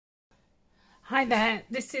Hi there,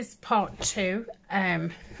 this is part 2. I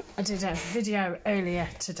did a video earlier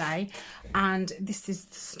today and this is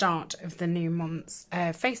the start of the new month's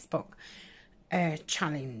Facebook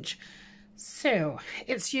challenge. So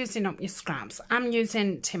it's using up your scraps. I'm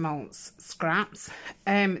using Tim Holtz scraps.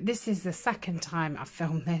 This is the second time I've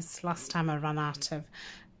filmed this. Last time I ran out of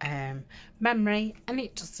memory and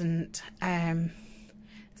it doesn't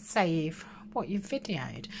save what you've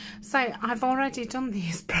videoed. So I've already done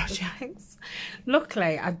these projects.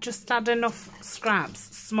 Luckily I just had enough scraps,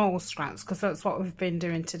 small scraps, because that's what we've been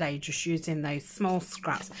doing today, just using those small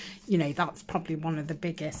scraps. You know, that's probably one of the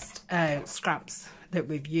biggest scraps that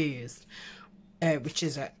we've used, which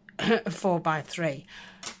is a 4x3.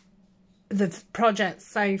 The projects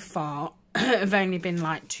so far have only been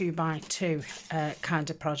like 2x2 kind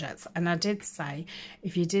of projects, and I did say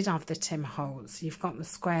if you did have the Tim Holtz, you've got the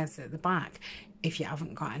squares at the back if you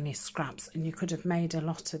haven't got any scraps, and you could have made a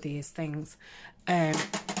lot of these things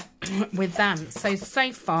with them. So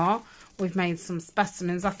far we've made some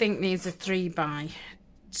specimens. I think these are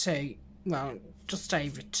 3x2, well, just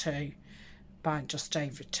over 2 by just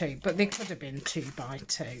over 2, but they could have been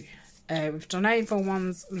 2x2. We've done oval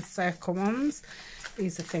ones and circle ones.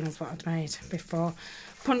 These are things what I'd made before.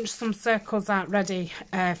 Punched some circles out ready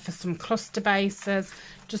for some cluster bases.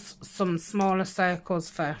 Just some smaller circles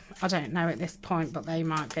for, I don't know at this point, but they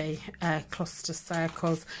might be cluster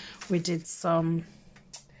circles. We did some,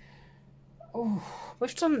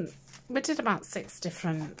 we did about 6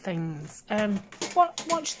 different things.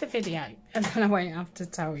 Watch the video and then I won't have to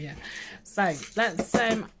tell you. So let's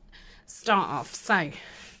start off. So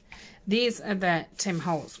these are the Tim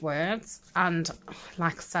Holtz words, and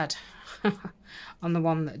like I said on the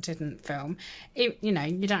one that didn't film, you know,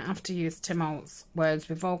 you don't have to use Tim Holtz words.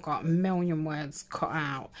 We've all got a million words cut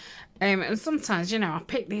out, and sometimes, you know, I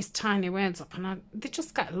pick these tiny words up and they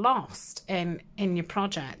just get lost in your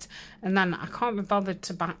project, and then I can't be bothered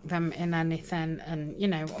to back them in anything, and you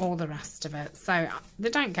know, all the rest of it, so they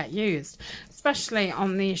don't get used, especially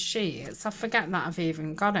on these sheets. I forget that I've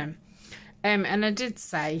even got them. And I did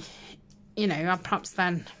say, you know, I perhaps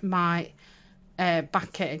then might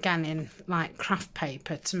back it again in like craft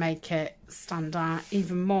paper to make it stand out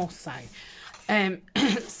even more so.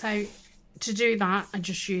 So to do that, I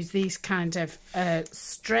just use these kind of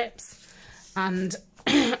strips, and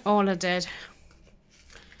all I did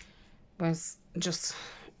was just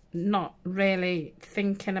not really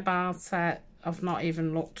thinking about it. I've not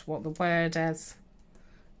even looked what the word is.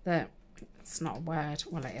 It's not a word,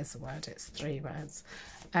 well it is a word, it's 3 words.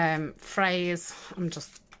 Phrase, I'm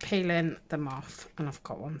just peeling them off, and I've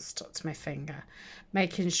got one stuck to my finger,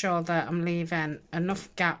 making sure that I'm leaving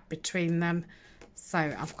enough gap between them so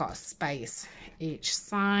I've got a space each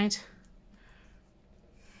side.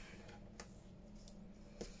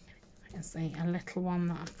 There's a little one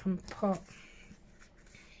that I can put.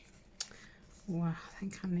 Well, I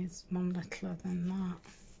think I need one littler than that.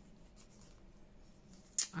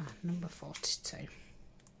 Number 42.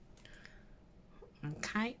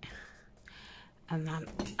 Okay, and then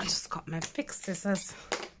I just got my big scissors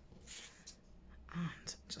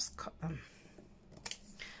and just cut them.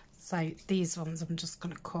 So these ones I'm just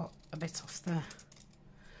going to cut a bit off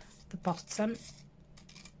the bottom.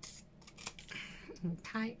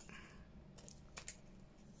 Okay.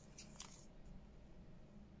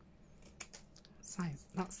 So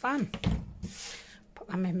that's them. Put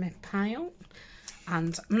them in my pile.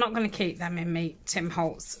 And I'm not going to keep them in my Tim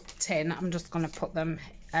Holtz tin. I'm just going to put them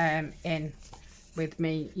in with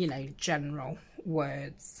me, you know, general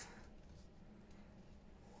words.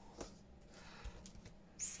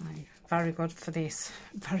 So very good for these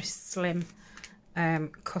very slim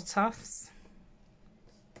cut-offs.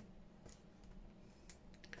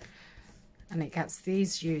 And it gets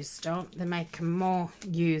these used up. They make them more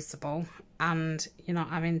usable, and you're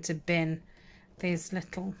not having to bin these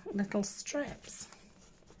little strips.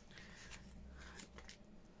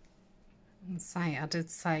 And say, I did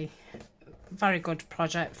say, very good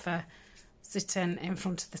project for sitting in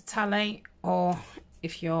front of the telly, or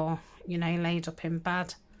if you're, you know, laid up in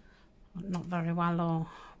bed, not very well or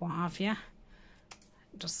what have you,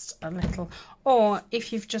 just a little, or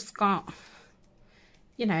if you've just got,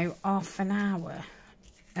 you know, half an hour,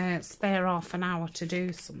 spare half an hour to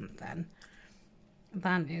do something,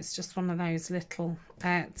 then it's just one of those little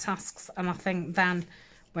tasks. And I think then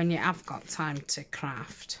when you have got time to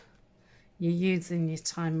craft, you're using your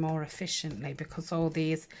time more efficiently because all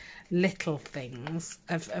these little things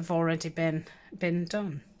have already been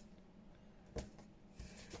done.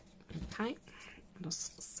 Okay,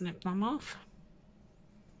 just snip them off.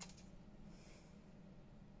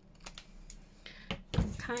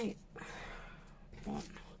 Okay, one.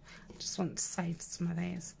 I just want to save some of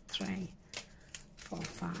these. 3, 4,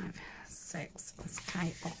 5, 6.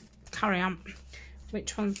 Okay, but carry on.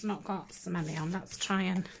 Which one's not got so many on? Let's try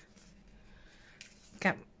and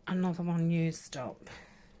get another one used up.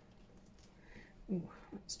 Ooh,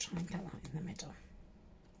 let's try and get that in the middle.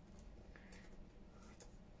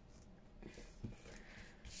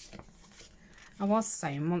 I was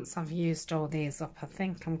saying once I've used all these up, I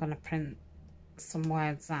think I'm going to print some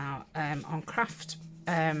words out on craft.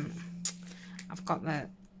 I've got the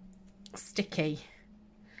sticky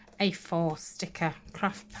A4 sticker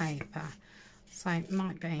craft paper, so it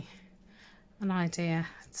might be an idea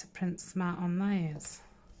to print some out on those.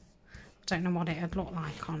 I don't know what it would look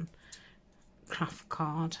like on craft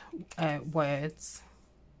card words.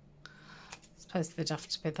 I suppose they'd have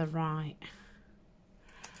to be the right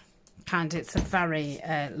kind. It's a very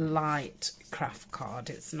light craft card,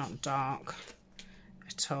 it's not dark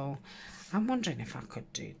at all. I'm wondering if I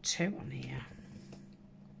could do 2 on here.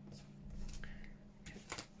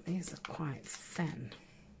 These are quite thin.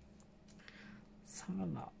 Let's have a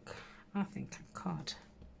look. I think I could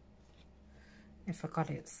if I got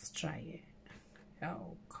it straight.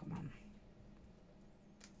 Oh, come on.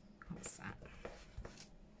 What's that?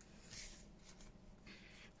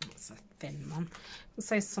 That's a thin one. I'll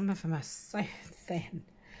say some of them are so thin,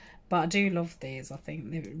 but I do love these. I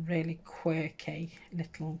think they're really quirky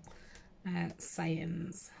little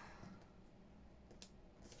sayings.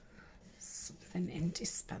 Something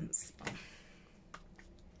indispensable.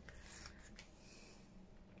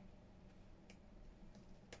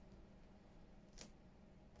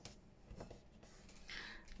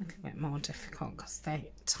 A little bit more difficult because they're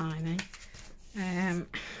tiny. I'm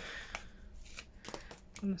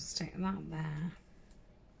going to stick that there.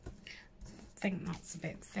 I think that's a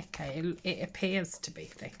bit thicker. It appears to be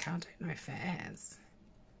thick. I don't know if it is.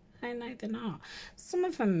 Oh no, they're not. Some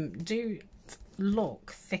of them do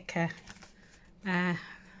look thicker than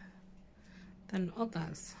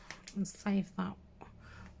others. And save that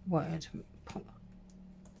word.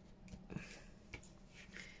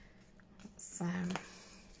 Let's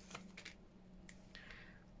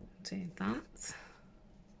do that.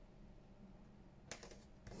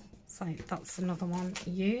 So that's another one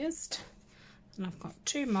used, and I've got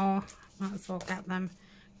 2 more. Might as well get them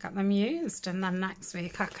used, and then next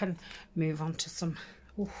week I can move on to some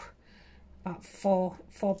about 4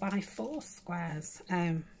 by 4 squares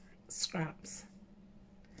scraps.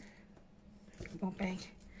 It will be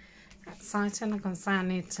exciting. I'm going to say I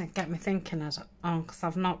need to get me thinking on, because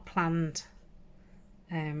I've not planned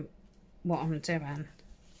what I'm doing.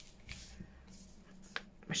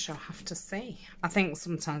 We shall have to see. I think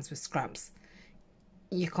sometimes with scraps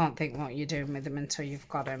you can't think what you're doing with them until you've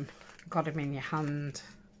got them in your hand.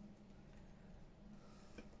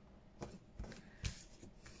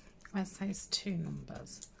 Where's those 2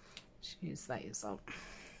 numbers? Let's use those up.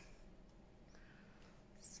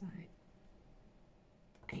 So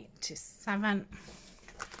 87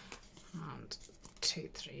 and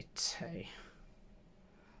 232.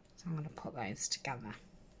 So I'm going to put those together.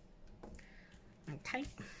 Okay.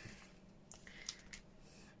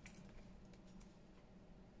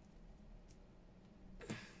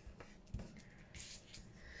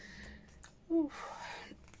 Ooh.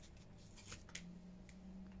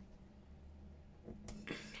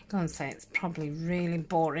 I'm going to say it's probably really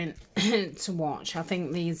boring to watch. I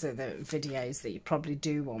think these are the videos that you probably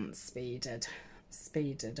do want speeded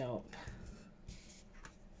up.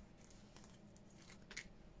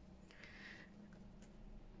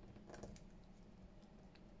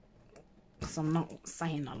 I'm not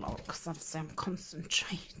saying a lot because obviously I'm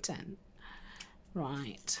concentrating.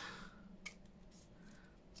 Right,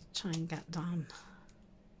 try and get down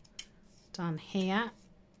here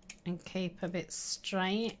and keep a bit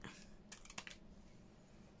straight.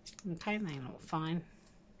 Okay, they look fine.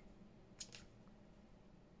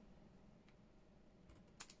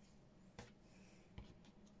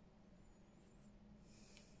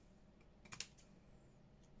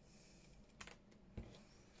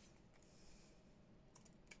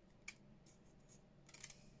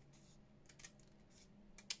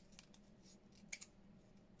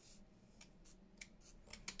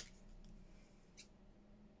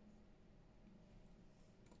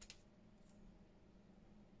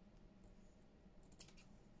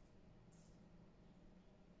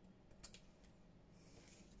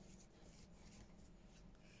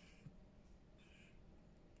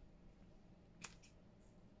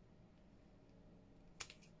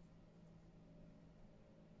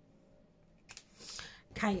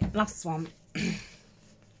 Okay, last one.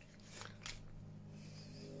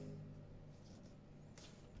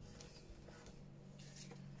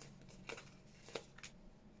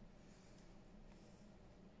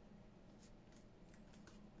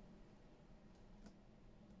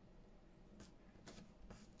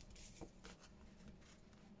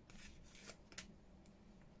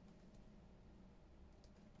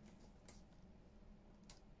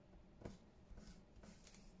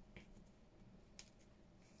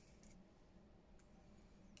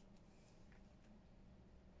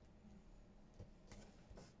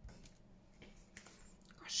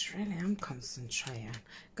 Gosh, really am concentrating.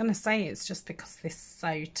 I'm going to say it's just because this is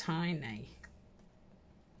so tiny.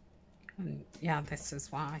 And yeah, this is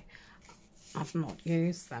why I've not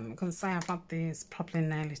used them. I'm going to say I've had these probably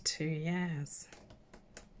nearly 2 years.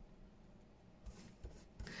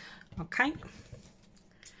 Okay.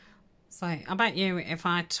 So I bet you if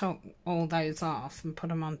I took all those off and put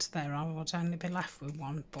them onto there, I would only be left with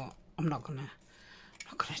one. But I'm not gonna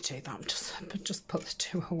do that. I'm just put the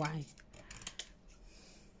 2 away.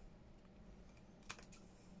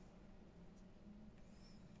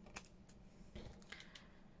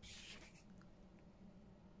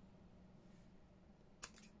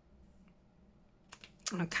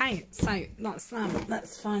 Okay, so that's them.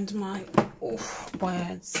 Let's find my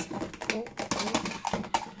words.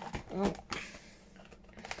 Oh.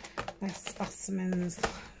 They're specimens.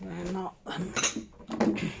 They're not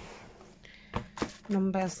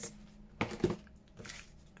numbers.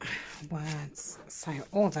 Words. So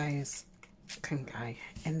all those can go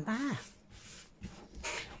in there.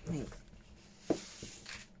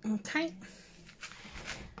 Okay.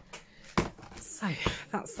 So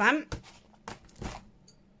that's them.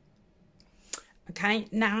 Okay,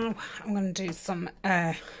 now I'm going to do some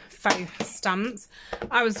faux stamps.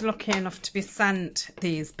 I was lucky enough to be sent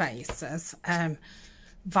these bases.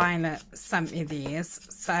 Violet sent me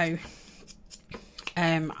these, so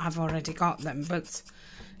I've already got them, but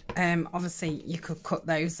obviously you could cut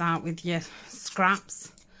those out with your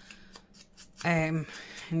scraps and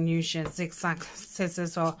use your zigzag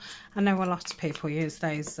scissors, or I know a lot of people use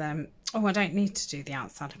those. Oh, I don't need to do the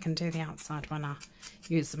outside. I can do the outside when I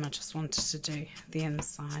use them. I just wanted to do the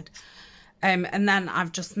inside. And then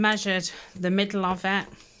I've just measured the middle of it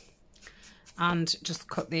and just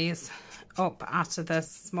cut these up out of the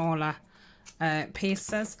smaller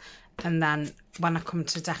pieces. And then when I come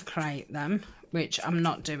to decorate them, which I'm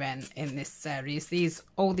not doing in this series,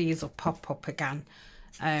 all these will pop up again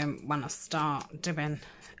when I start doing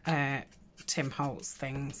Tim Holtz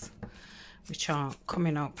things, which are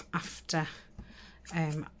coming up after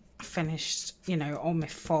I finished, you know, all my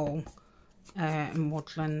fall and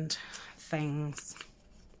woodland things.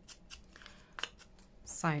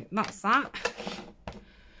 So that's that.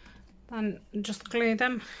 Then just glue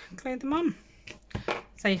them on.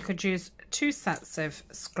 So you could use 2 sets of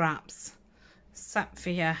scraps, set for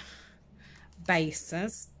your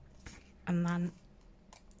bases, and then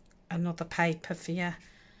another paper for your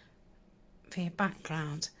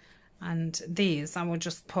background. And these I will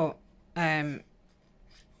just put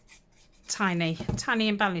tiny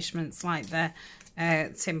embellishments like the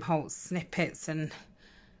Tim Holtz snippets, and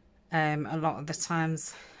a lot of the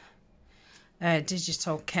times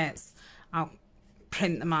digital kits, I'll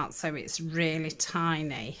print them out so it's really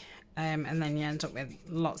tiny, and then you end up with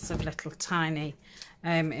lots of little tiny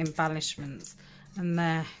embellishments, and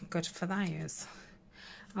they're good for those.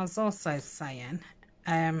 I was also saying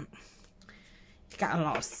you get a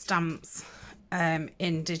lot of stamps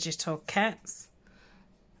in digital kits.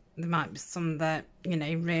 There might be some that, you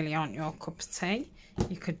know, really aren't your cup of tea.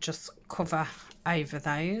 You could just cover over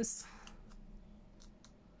those.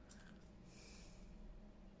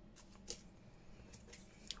 I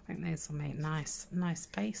think these will make nice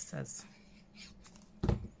bases.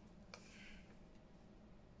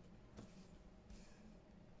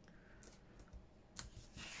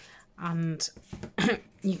 And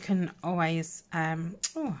you can always oh,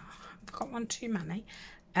 I've got one too many,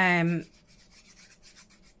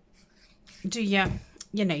 do your,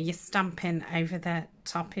 you know, your stamping over the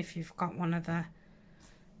top if you've got one of the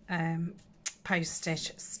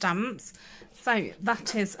postage stamps. So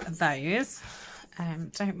that is those.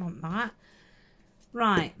 Don't want that.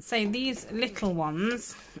 Right, so these little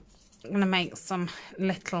ones, I'm going to make some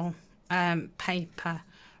little paper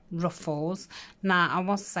ruffles. Now I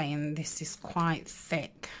was saying this is quite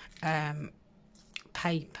thick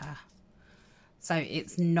paper, so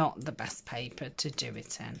it's not the best paper to do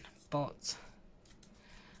it in, but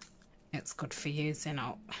it's good for using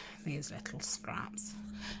up these little scraps.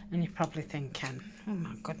 And you're probably thinking, oh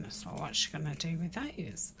my goodness, well, what's she going to do with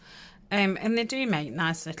those? And they do make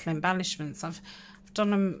nice little embellishments. I've done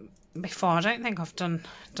them before. I don't think I've done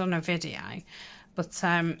a video, but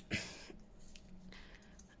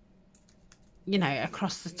you know,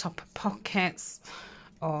 across the top of pockets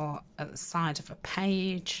or at the side of a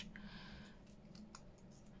page,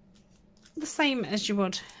 the same as you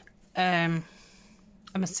would a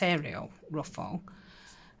material ruffle,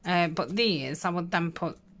 but these I would then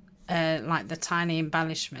put like the tiny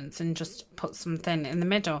embellishments and just put something in the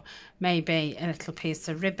middle, maybe a little piece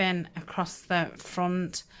of ribbon across the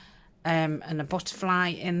front, and a butterfly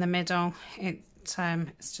in the middle.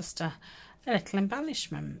 It's just a a little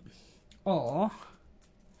embellishment. Or,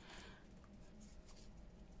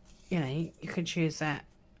 you know, you could use it,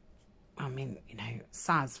 I mean, you know,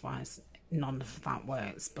 size wise none of that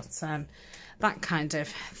works, but that kind of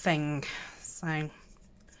thing. So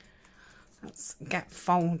let's get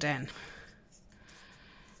folding.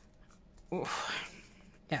 Oof.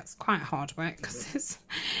 Yeah, it's quite hard work because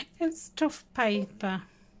it's tough paper.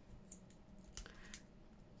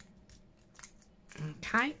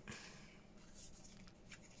 Okay.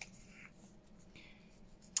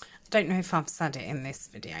 I don't know if I've said it in this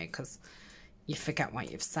video because you forget what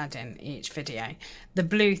you've said in each video. The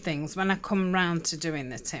blue things, when I come round to doing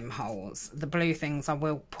the Tim holes, the blue things I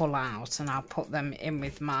will pull out and I'll put them in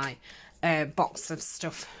with my box of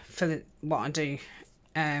stuff for what I do.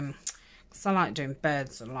 Because I like doing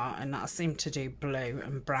birds a lot and I seem to do blue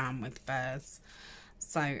and brown with birds.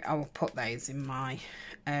 So I will put those in my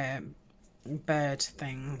bird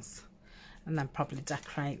things and then probably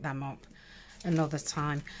decorate them up another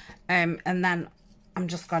time. And then I'm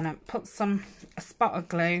just going to put a spot of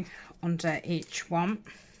glue under each one,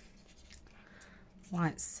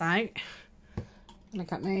 like so.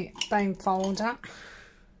 Look at my bone folder,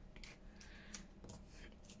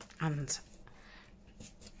 and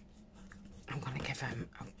I'm going to give them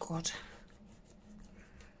a good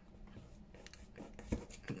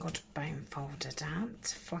bone folder down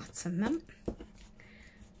to flatten them.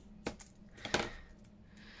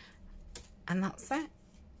 And that's it.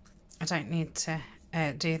 I don't need to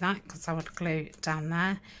do that because I would glue it down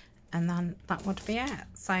there and then that would be it.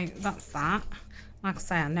 So that's that. Like I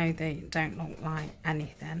say, I know they don't look like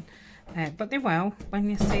anything, but they will when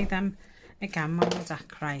you see them again when we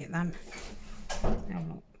decorate them. They'll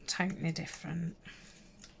look totally different.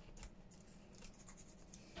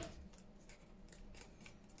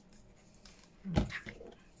 Okay.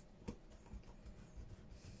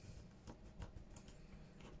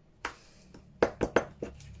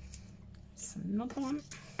 Another one,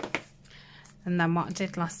 and then what I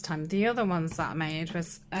did last time, the other ones that I made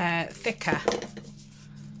was thicker,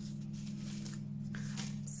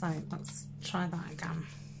 so let's try that again.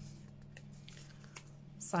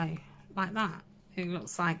 So like that, it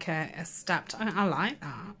looks like a stepped, I like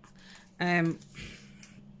that. And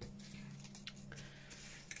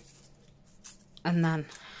then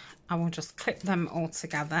I will just clip them all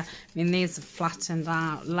together. I mean, these are flattened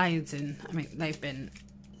out loads in, I mean, they've been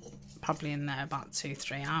probably in there about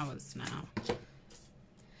 2-3 hours now,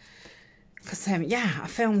 because yeah, I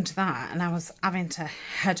filmed that and I was having to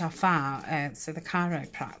head off out to the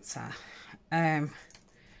chiropractor, and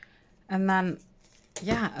then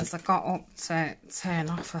yeah, as I got up to turn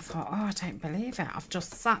off, I thought, oh, I don't believe it, I've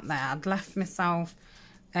just sat there, I'd left myself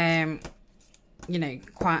you know,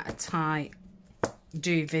 quite a tight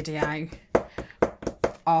do video,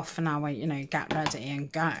 half an hour, you know, get ready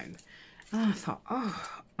and go, and I thought, oh,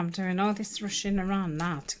 I'm doing all this rushing around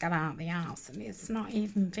now to get out of the house and it's not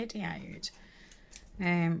even videoed.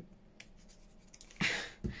 Yeah,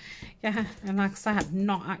 and like I said, I've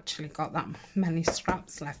not actually got that many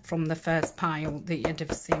scraps left from the first pile that you'd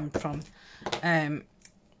have seen from,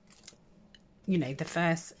 you know, the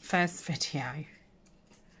first video. I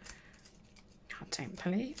don't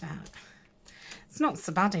believe that. It's not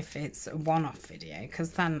so bad if it's a one-off video,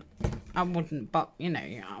 because then I wouldn't, but you know,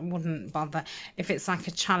 I wouldn't bother. If it's like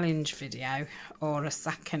a challenge video or a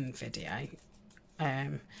second video,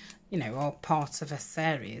 you know, or part of a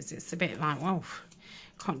series, it's a bit like, well,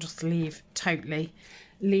 can't just totally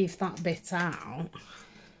leave that bit out.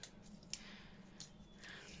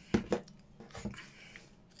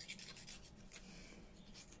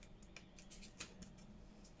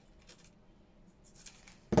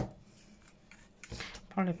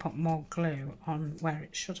 Probably put more glue on where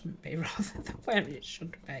it shouldn't be rather than where it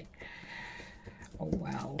should be. Oh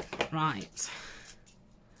well, right.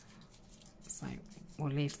 So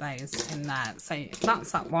we'll leave those in there. So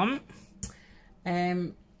that's that one.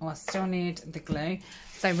 Oh, I still need the glue.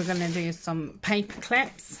 So we're going to do some paper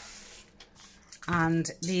clips,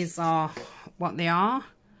 and these are what they are.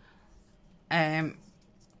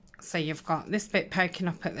 So you've got this bit poking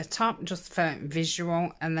up at the top just for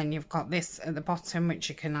visual, and then you've got this at the bottom which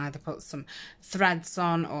you can either put some threads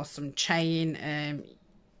on or some chain,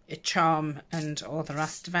 a charm and all the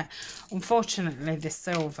rest of it. Unfortunately the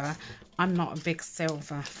silver, I'm not a big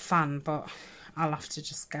silver fan, but I'll have to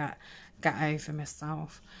just get over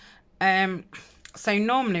myself. So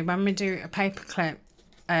normally when we do a paperclip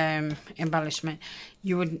embellishment,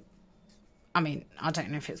 you would, I mean, I don't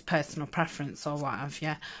know if it's personal preference or what have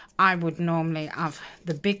you, I would normally have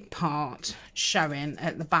the big part showing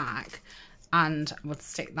at the back and would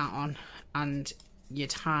stick that on, and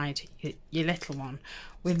you'd hide your little one.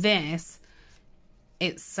 With this,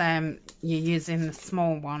 it's you're using the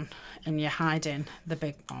small one and you're hiding the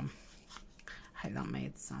big one. I hope that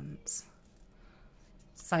made sense.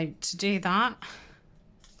 So to do that,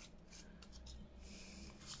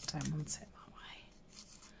 I don't want it that way.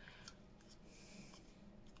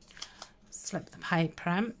 Slip the paper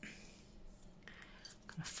in. I'm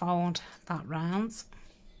going to fold that round.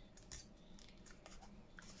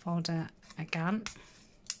 Fold it again.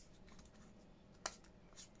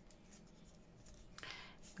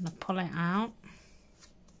 I'm going to pull it out.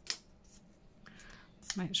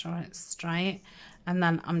 Make sure it's straight. And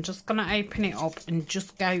then I'm just going to open it up and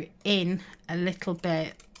just go in a little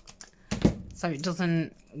bit so it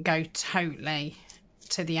doesn't go totally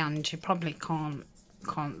to the end. You probably can't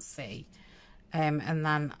see. And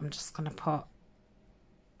then I'm just going to put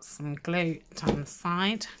some glue down the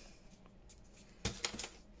side.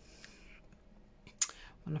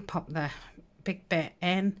 I'm going to pop the big bit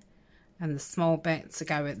in and the small bit to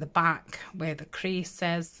go at the back where the crease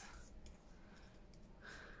is.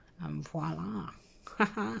 And voila.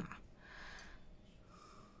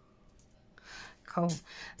 Cool.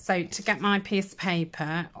 So to get my piece of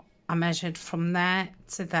paper, I measured from there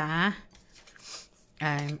to there,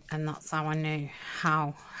 and that's how I knew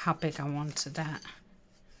how big I wanted it.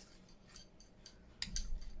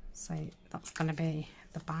 So that's going to be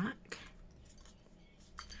the back.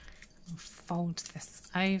 I'll fold this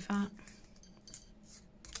over,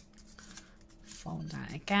 fold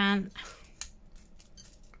that again,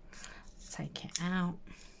 take it out.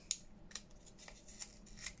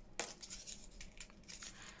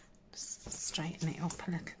 Straighten it up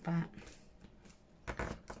a little bit.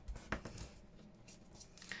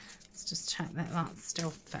 Let's just check that that still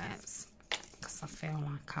fits, because I feel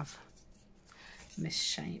like I've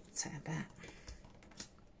misshaped it a bit.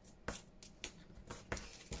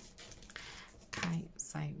 Okay,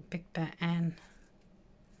 so big bit in.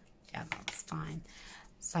 Yeah, that's fine.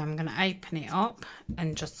 So I'm going to open it up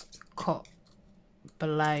and just cut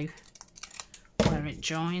below where it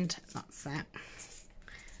joined. That's it.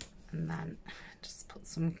 And then just put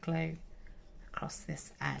some glue across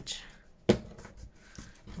this edge. Okay,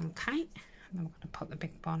 and then we're going to put the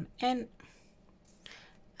big one in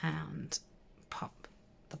and pop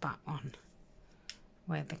the back one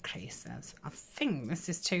where the crease is. I think this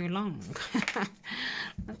is too long.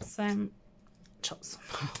 Let's chop some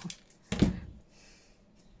more.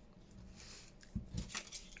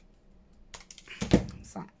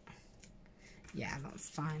 So, yeah, that's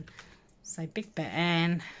fine. So big bit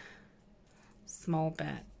in, small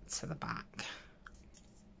bit to the back.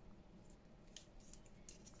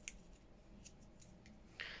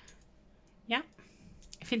 Yeah,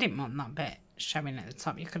 if you didn't want that bit showing at the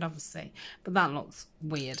top, you could obviously, but that looks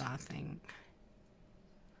weird, I think.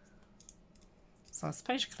 So I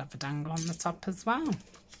suppose you could have a dangle on the top as well.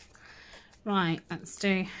 Right, let's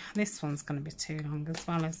do, this one's going to be too long as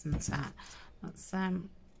well, isn't it? Let's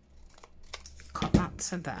cut that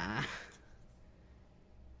to there.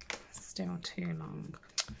 Still too long.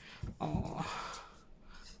 Oh,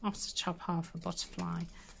 I have to chop half a butterfly.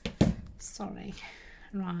 Sorry.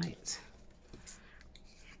 Right.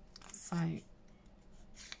 So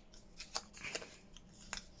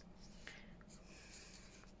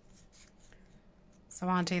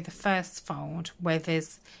I do the first fold where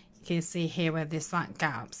there's, you can see here where there's that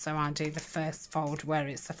gap. So I do the first fold where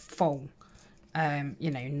it's a full,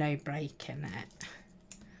 you know, no break in it.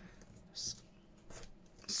 Just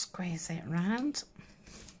squeeze it around.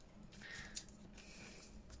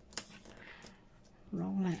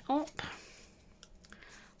 Roll it up.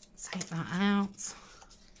 Take that out.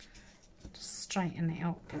 Just straighten it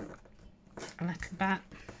up a little bit.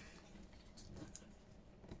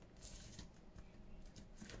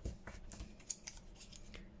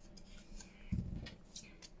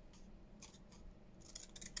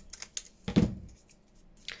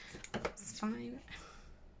 That's fine.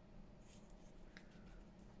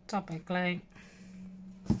 Double glue.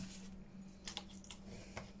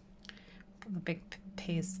 Put the big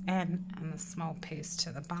piece in and the small piece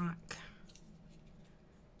to the back.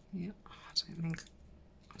 Yeah, I don't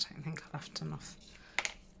think I left enough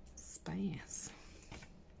space.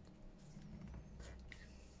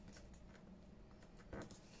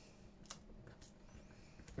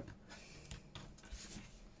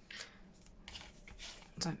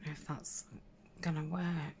 I don't know if that's gonna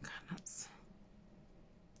work. Let's.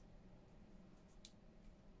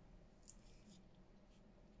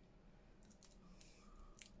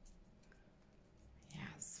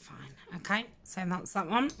 Okay, so that's that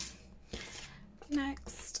one.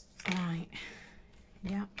 Next, right,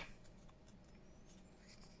 yeah.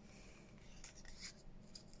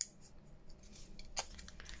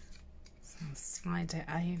 slide it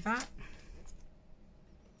over.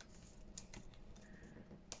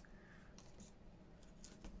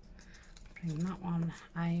 Bring that one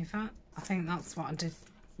over. I think that's what I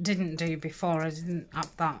didn't do before. I didn't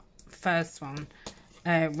have that first one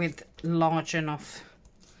with large enough,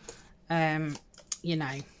 you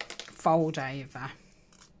know, fold over.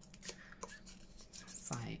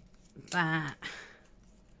 So that,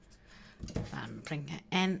 then bring it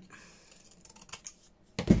in.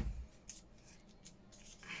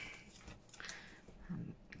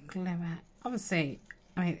 And glue it. Obviously,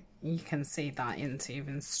 I mean, you can see that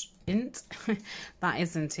that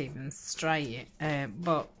isn't even straight,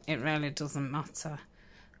 but it really doesn't matter.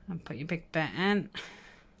 And put your big bit in.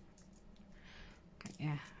 Get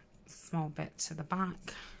your small bit to the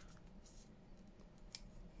back.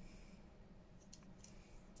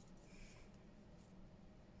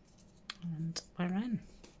 And we're in.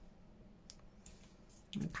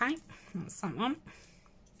 Okay, that's that one.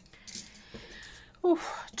 Oh,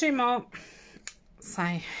 2 more. So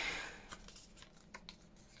I'm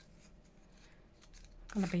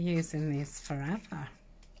going to be using these forever.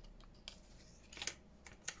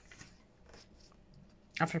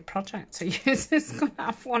 Every project I use is going to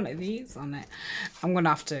have one of these on it. I'm going to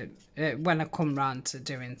have to, when I come round to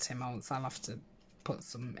doing Tim Holtz, I'll have to put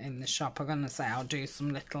some in the shop. I'm going to say I'll do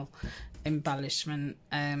some little embellishment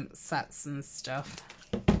sets and stuff,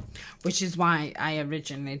 which is why I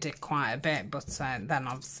originally did quite a bit, but then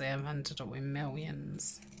obviously I've ended up with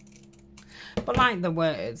millions. But like the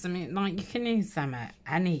words, I mean, like you can use them at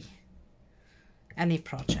any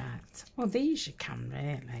project. Well, these you can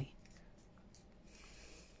really.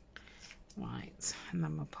 Right, and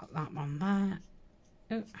then we'll put that one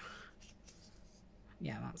there. Ooh.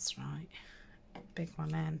 Yeah, that's right. Big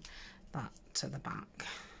one in, that to the back.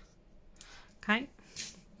 Okay.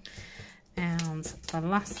 And the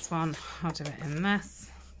last one, I'll do it in this.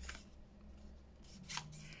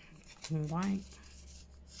 White.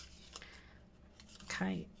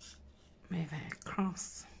 Okay, move it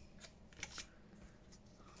across.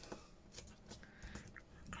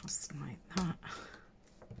 Across like that.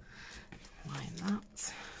 Like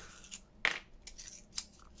that.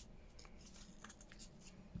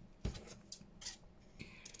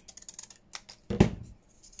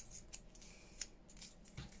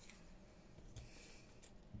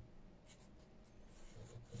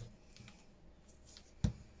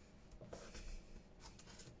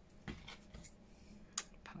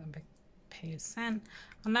 Put a big piece in.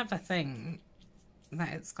 I never think that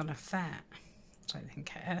it's going to fit. I don't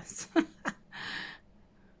think it is.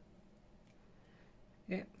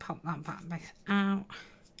 Pop that back bit out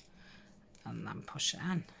and then push it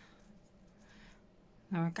in.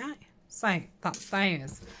 There we go. So that's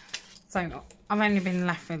those. So I've only been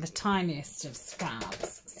left with the tiniest of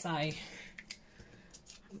scraps. So let's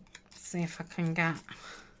see if I can get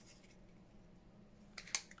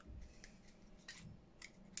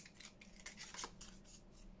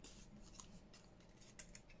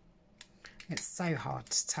it's so hard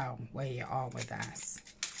to tell where you are with this.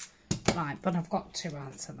 Right, but I've got 2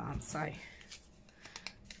 out of that, so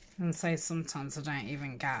and so sometimes I don't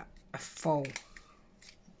even get a full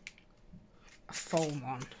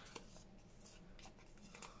one.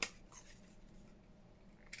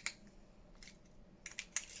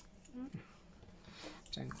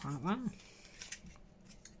 Doing quite well.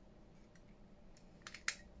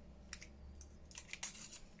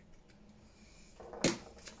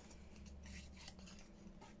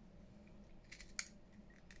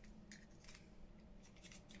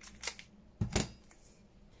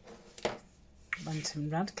 Went in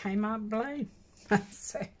red, came out blue.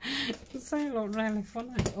 so it looked really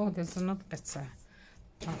funny. Oh, there's another bit of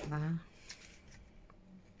that there.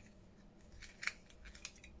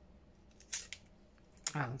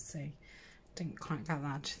 Oh, see, didn't quite get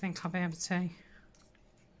that. Do you think I'll be able to?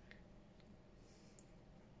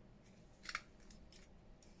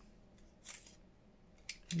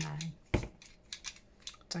 No.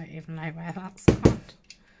 Don't even know where that's gone.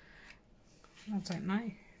 I don't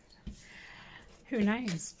know. Who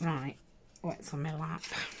knows? Right, what's on my lap?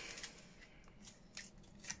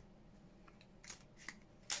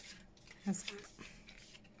 Here's that.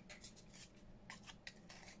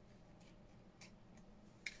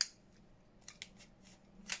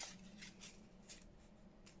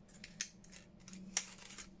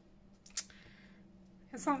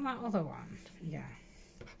 Is that other one? Yeah.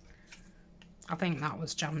 I think that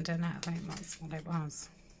was jammed in it. I think that's what it was.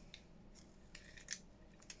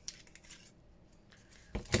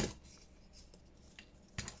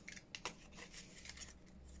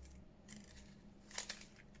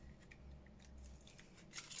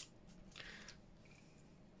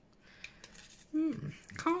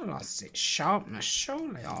 lost its sharpness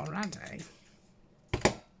surely already.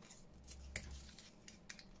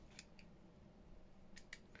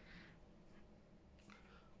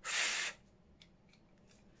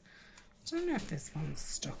 I don't know if this one's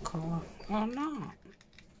stuck or not.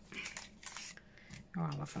 Oh,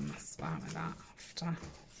 I'll have a mess about with that after.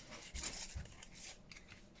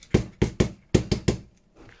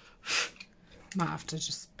 Might have to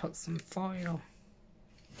just put some foil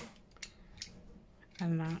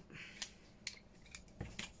in that.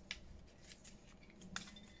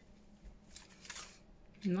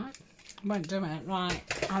 No, won't do it. Right,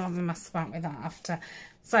 I'll have a mess about with that after.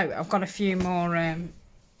 So I've got a few more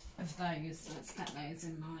of those. Let's get those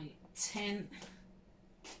in my tin.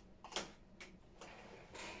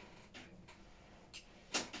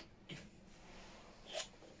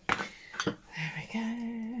 There we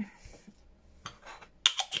go.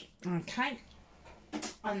 Okay,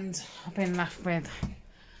 and I've been left with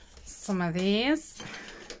some of these,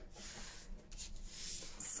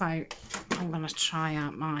 so I'm going to try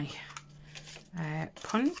out my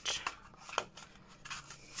punch.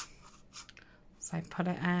 So put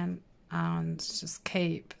it in and just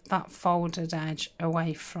keep that folded edge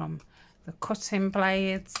away from the cutting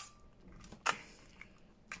blades.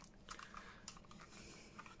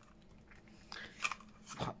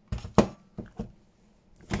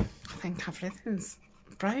 I think everything's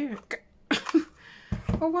broke.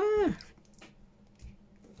 Oh wow.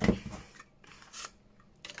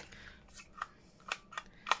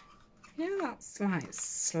 Yeah, that's like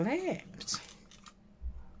slipped.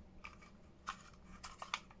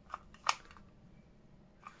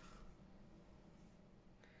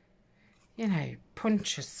 You know,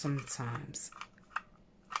 punches sometimes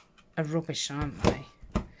are rubbish, aren't they?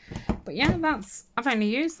 But yeah, I've only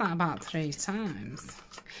used that about 3 times.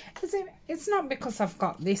 It's not because I've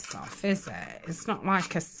got this off, is it? It's not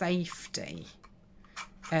like a safety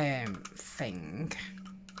thing.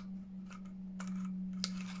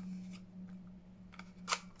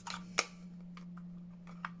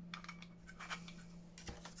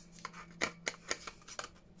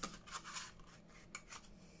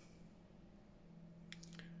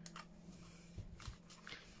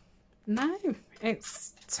 No,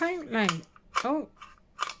 it's totally... Oh,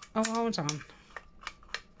 hold on.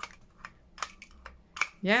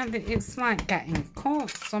 Yeah, it's like getting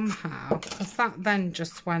caught somehow, because that then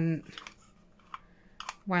just went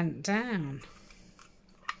down.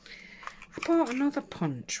 I bought another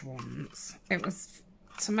punch once. It was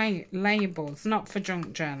to make labels, not for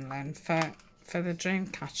junk journaling, for the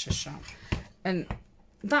Dreamcatcher shop. And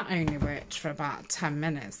that only worked for about 10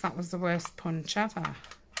 minutes. That was the worst punch ever.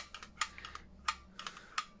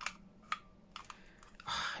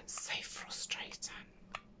 Oh, it's so frustrating.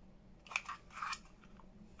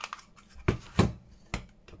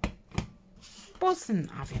 Wasn't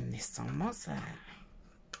having this on, was it?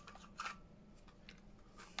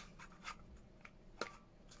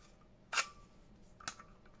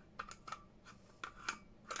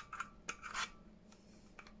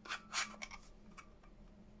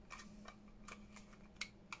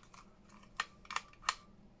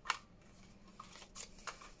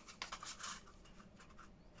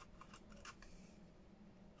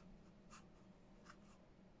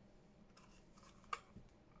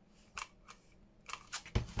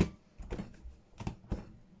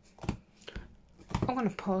 I'm going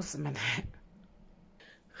to pause a minute.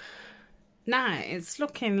 Now it's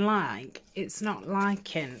looking like it's not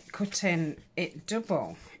liking cutting it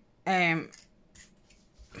double. I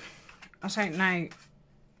don't know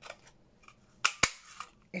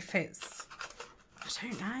if it's... I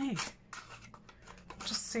don't know. It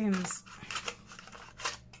just seems...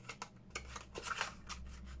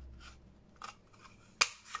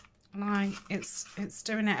 like it's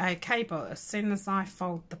doing it okay, but as soon as I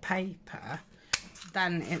fold the paper,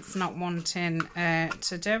 then it's not wanting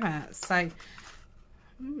to do it. So I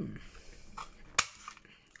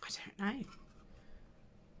don't know.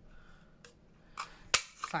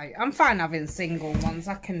 So I'm fine having single ones.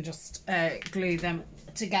 I can just glue them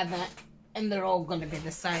together and they're all going to be the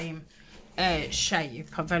same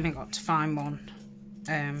shape. I've only got to find one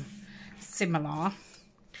similar.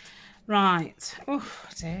 Right. Oh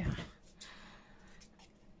dear.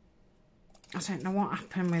 I don't know what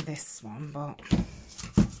happened with this one, but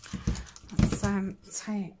let's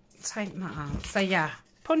take that out. So yeah,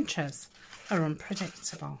 punches are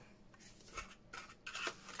unpredictable.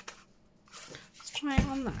 Let's try it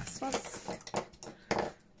on this. Let's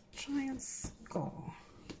try and score.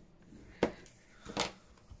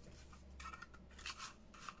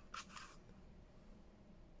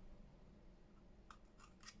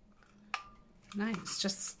 No, it's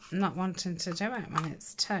just not wanting to do it when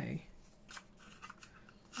it's 2.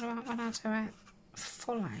 What about when I do it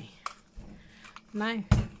fully? No.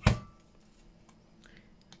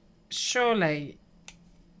 Surely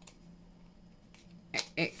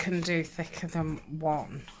it can do thicker than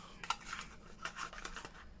 1.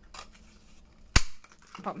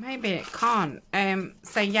 But maybe it can't.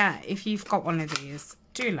 So yeah, if you've got one of these,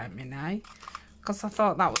 do let me know. Because I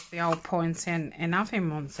thought that was the whole point in having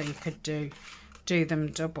one, so you could do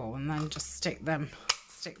them double and then just stick them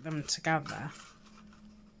together.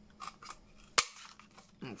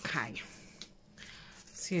 Okay,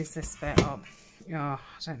 let's use this bit up. Oh, I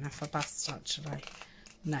don't know if I best actually.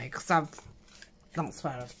 No, because that's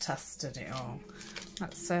where I've tested it all.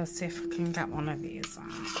 Let's see if I can get one of these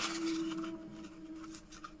out.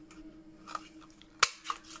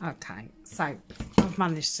 Okay, so I've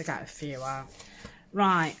managed to get a few out.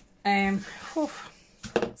 Right,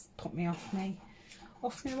 it's put me off me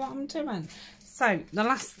what I'm doing. So the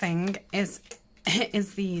last thing is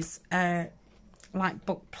these like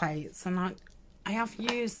book plates, and I have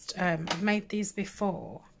used I've made these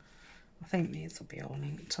before. I think these will be all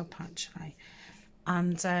linked up actually,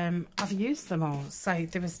 and I've used them all, so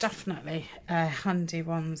there was definitely handy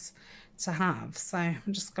ones to have. So I'm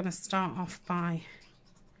just going to start off by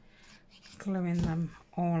gluing them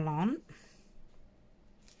all on.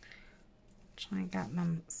 Try and get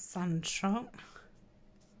them central.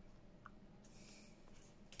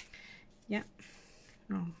 Yep.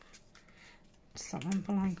 Oh, does that one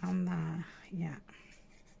belong on there? Yeah.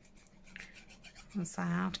 As I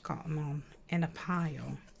had got them on in a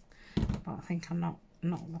pile, but I think I knocked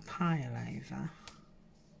the pile over.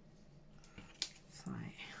 So.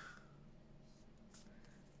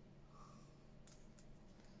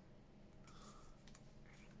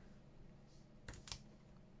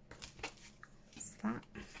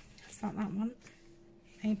 Is that one?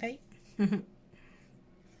 Maybe. I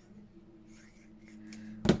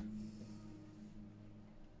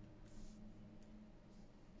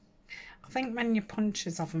think when your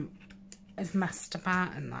punches have messed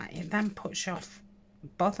about and that, it then puts you off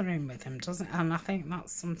bothering with them, doesn't it? And I think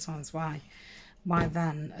that's sometimes why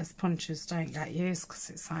then as punches don't get used, because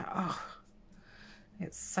it's like, oh,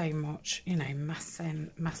 it's so much, you know,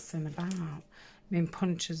 messing about. I mean,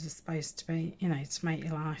 punches are supposed to be, you know, to make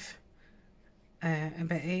your life a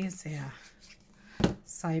bit easier.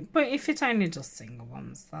 So, but if it only does single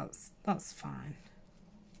ones, that's fine.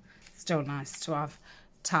 Still nice to have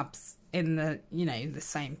tabs in the, you know, the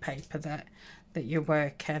same paper that you're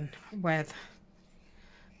working with.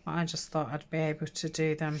 But I just thought I'd be able to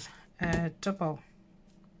do them double.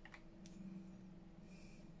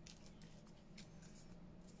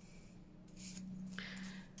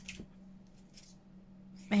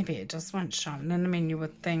 Maybe it does want sharpening. I mean, you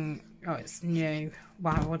would think, oh, it's new,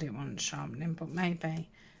 why would it want sharpening? But maybe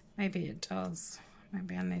it does.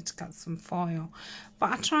 Maybe I need to get some foil.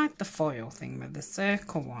 But I tried the foil thing with the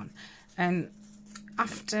circle one, and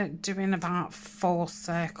after doing about 4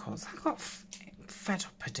 circles, I got fed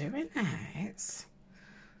up of doing it.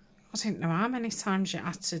 I didn't know how many times you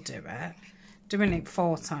had to do it. Doing it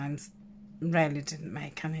 4 times really didn't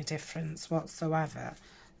make any difference whatsoever.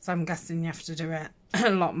 So I'm guessing you have to do it a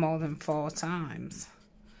lot more than 4 times.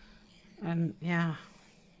 And yeah,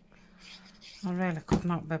 I really could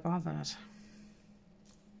not be bothered.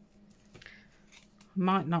 I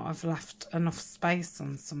might not have left enough space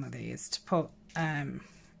on some of these to put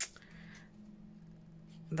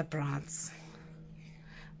the brads.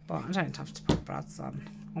 But I don't have to put brads on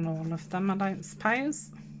all of them, I don't suppose.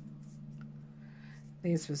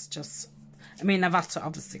 These was just, I mean, I've had to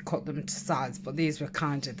obviously cut them to size, but these were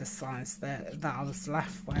kind of the size that I was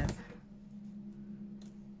left with.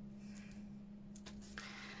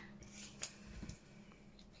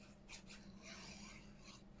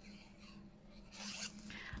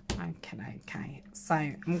 Okay, so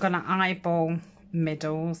I'm going to eyeball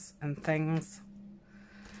middles and things.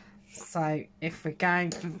 So if we go, I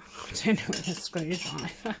don't know what the screwdriver,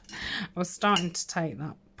 I was starting to take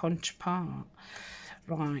that punch apart.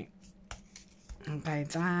 Right, I'll go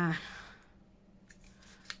there.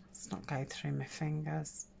 Let's not go through my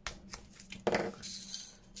fingers. Right,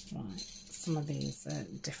 some of these are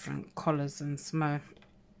different colours, and some are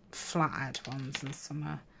flathead ones, and some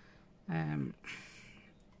are,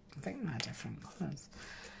 I think they're different colours.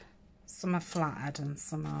 Some are flathead and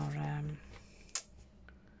some are,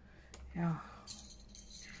 yeah.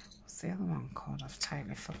 What's the other one called? I've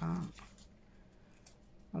totally forgot.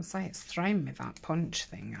 I'll say it's thrown me that punch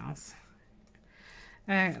thing as.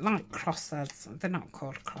 Like crossheads. They're not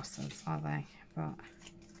called crossheads, are they? But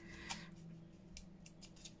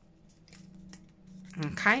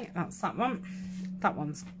Okay, that's that one. That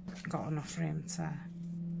one's got enough room to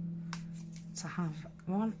have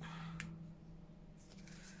one.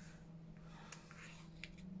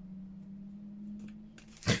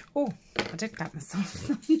 Oh, I did get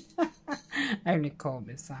myself. I only caught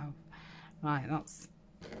myself. Right, that's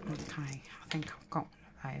okay. I think I've got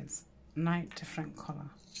one of those. No, different colour.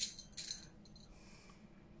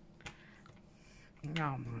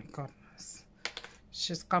 Oh my goodness.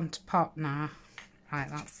 She's gone to pot now. Right,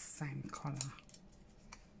 that's the same colour.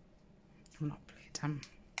 I'm not bleeding.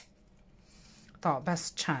 Thought I'd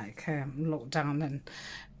best check, look down and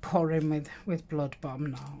pour in with blood, but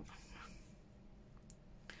I'm not.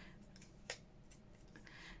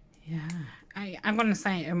 Yeah, I'm going to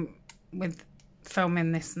say with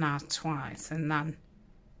filming this now twice and then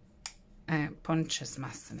Punch's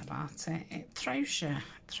messing about it, it throws you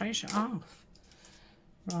off.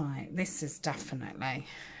 Right, this is definitely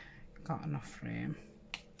got enough room.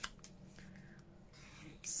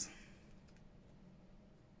 Oops.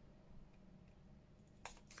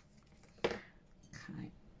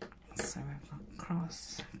 Okay, so we've got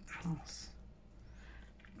cross, cross,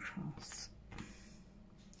 cross.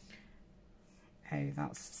 Oh,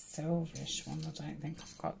 that's a silverish one. I don't think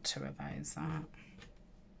I've got two of those out.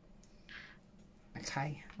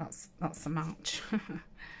 Okay, that's a match.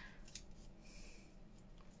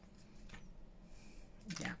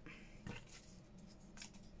 Yeah.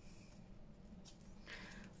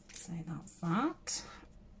 So that's that.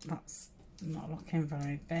 That's not looking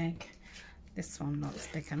very big. This one looks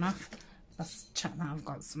big enough. Let's check that I've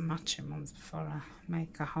got some matching ones before I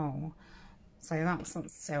make a hole. So that's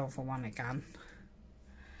that silver one again.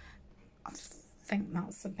 I think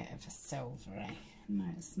that's a bit of a silvery. No,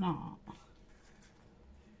 it's not.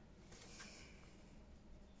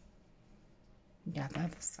 Yeah, they're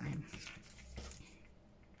the same.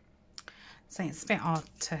 So it's a bit hard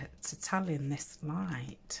to tell in this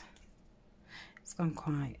light. It's gone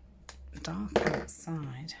quite dark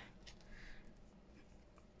outside.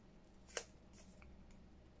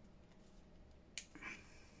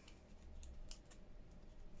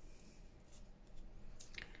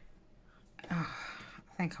 Oh,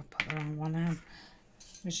 I think I've put the wrong one in.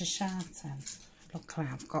 Was you shouting? Luckily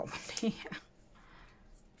I've got one here.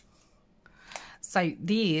 So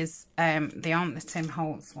these, they aren't the Tim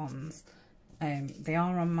Holtz ones. They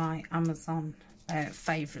are on my Amazon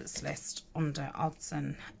favourites list under odds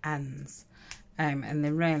and ends. And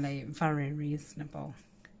they're really very reasonable.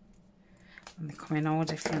 And they come in all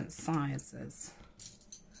different sizes.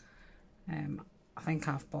 I think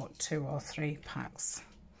I've bought 2 or 3 packs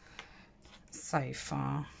so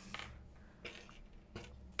far.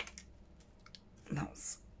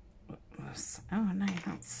 That's, oh no,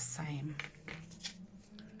 that's the same.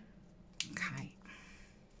 Okay.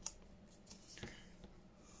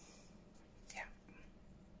 Yeah.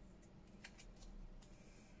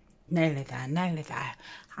 Nearly there, nearly there.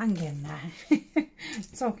 Hang in there.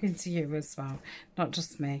 Talking to you as well, not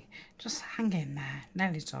just me. Just hang in there.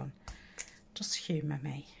 Nearly done. Just humour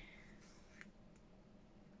me.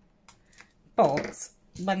 But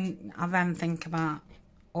when I then think about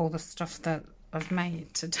all the stuff that I've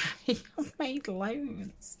made today, I've made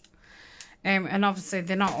loads. And obviously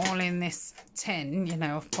they're not all in this tin, you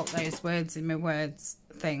know. I've put those words in my words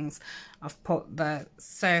things. I've put the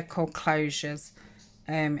circle closures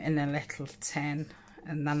in a little tin,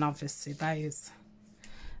 and then obviously those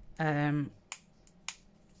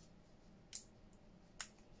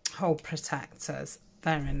hole protectors,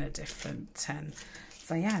 they're in a different tin.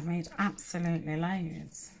 So yeah, I made absolutely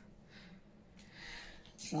loads.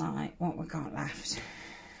 Right, what we got left?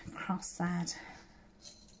 Crosshead.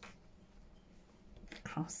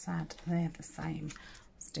 Crosshead, they're the same.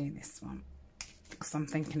 Let's do this one. Because I'm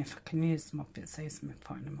thinking if I can use them up, it saves me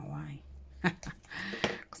putting them away.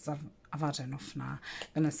 Because I've had enough now.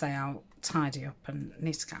 I'm going to say I'll tidy up and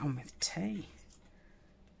need to get on with tea.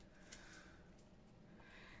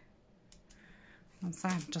 So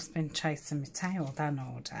I've just been chasing my tail then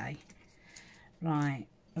all day. Right,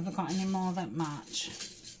 have I got any more that match?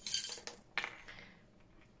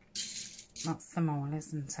 That's them all,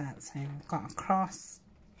 isn't it? So we've got a cross,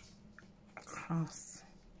 a cross,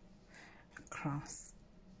 a cross.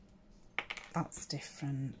 That's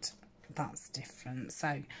different. That's different. So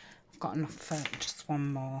I've got enough for just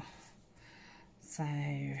one more. So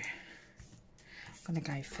I'm going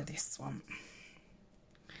to go for this one.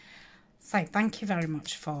 So thank you very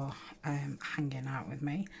much for hanging out with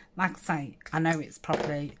me. Like I say, I know it's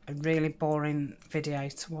probably a really boring video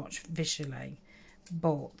to watch visually,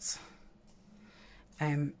 but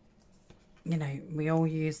you know, we all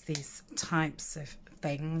use these types of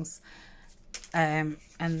things, And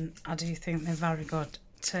I do think they're very good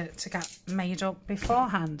to get made up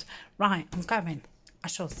beforehand. Right, I'm going. I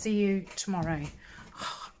shall see you tomorrow.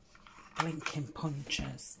 Oh, blinking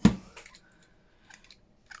punches.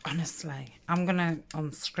 Honestly, I'm going to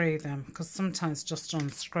unscrew them because sometimes just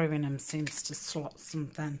unscrewing them seems to slot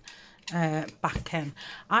something back in.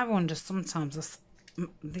 I wonder sometimes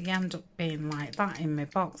they end up being like that in my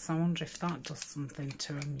box. I wonder if that does something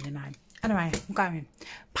to them, you know. Anyway, I'm going.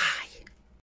 Bye.